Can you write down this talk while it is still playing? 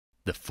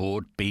The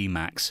Ford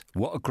B-Max.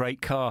 What a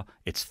great car.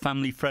 It's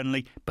family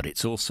friendly, but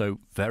it's also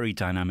very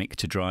dynamic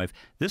to drive.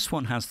 This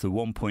one has the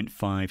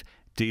 1.5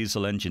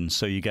 diesel engine,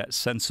 so you get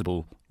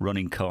sensible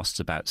running costs,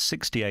 about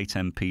 68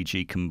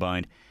 mpg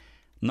combined.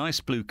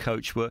 Nice blue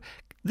coachwork.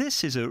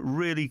 This is a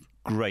really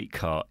great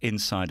car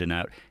inside and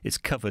out. It's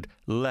covered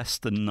less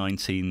than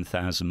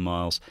 19,000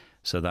 miles,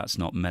 so that's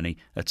not many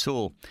at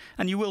all.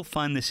 And you will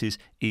find this is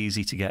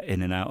easy to get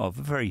in and out of.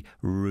 A very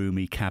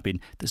roomy cabin.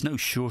 There's no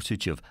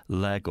shortage of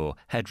leg or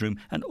headroom,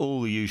 and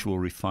all the usual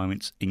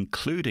refinements,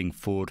 including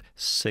Ford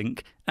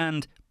Sync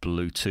and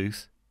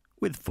Bluetooth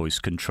with voice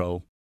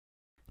control.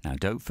 Now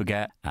don't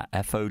forget,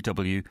 at FOW,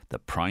 the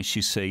price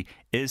you see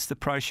is the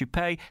price you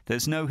pay.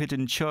 There's no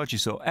hidden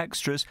charges or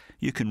extras.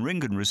 You can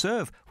ring and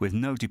reserve with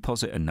no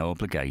deposit and no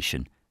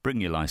obligation. Bring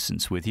your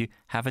licence with you,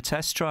 have a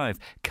test drive.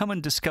 Come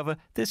and discover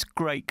this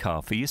great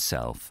car for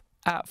yourself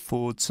at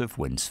Fords of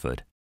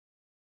Winsford.